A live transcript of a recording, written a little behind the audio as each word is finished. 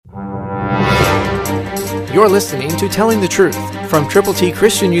You're listening to Telling the Truth from Triple T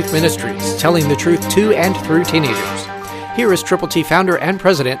Christian Youth Ministries, telling the truth to and through teenagers. Here is Triple T founder and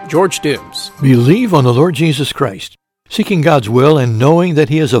president, George Dooms. Believe on the Lord Jesus Christ. Seeking God's will and knowing that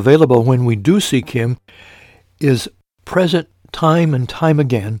He is available when we do seek Him is present time and time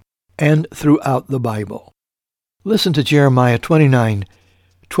again and throughout the Bible. Listen to Jeremiah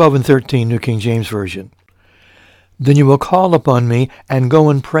 29:12 and 13, New King James Version. Then you will call upon me and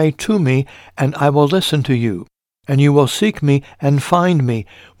go and pray to me, and I will listen to you. And you will seek me and find me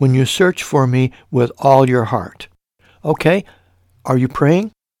when you search for me with all your heart. Okay, are you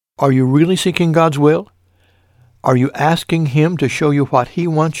praying? Are you really seeking God's will? Are you asking Him to show you what He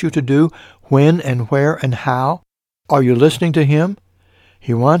wants you to do, when and where and how? Are you listening to Him?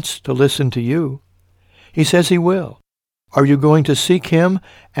 He wants to listen to you. He says He will. Are you going to seek Him,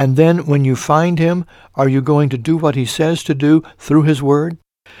 and then when you find Him, are you going to do what He says to do through His Word?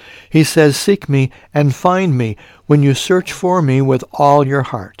 He says, seek me and find me when you search for me with all your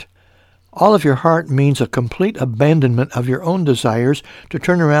heart. All of your heart means a complete abandonment of your own desires to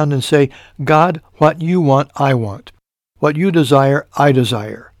turn around and say, God, what you want, I want. What you desire, I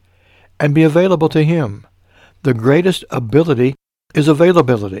desire. And be available to Him. The greatest ability is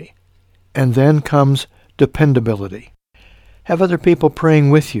availability. And then comes dependability. Have other people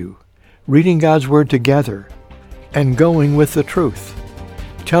praying with you, reading God's Word together, and going with the truth.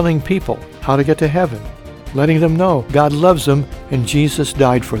 Telling people how to get to heaven, letting them know God loves them and Jesus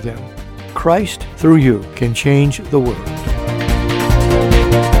died for them. Christ, through you, can change the world.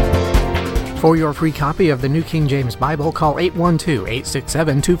 For your free copy of the New King James Bible, call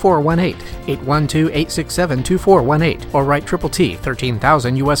 812-867-2418, 812-867-2418, or write Triple T,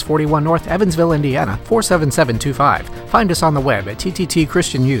 13,000 U.S. 41 North, Evansville, Indiana, 47725. Find us on the web at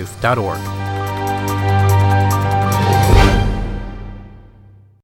tttchristianyouth.org.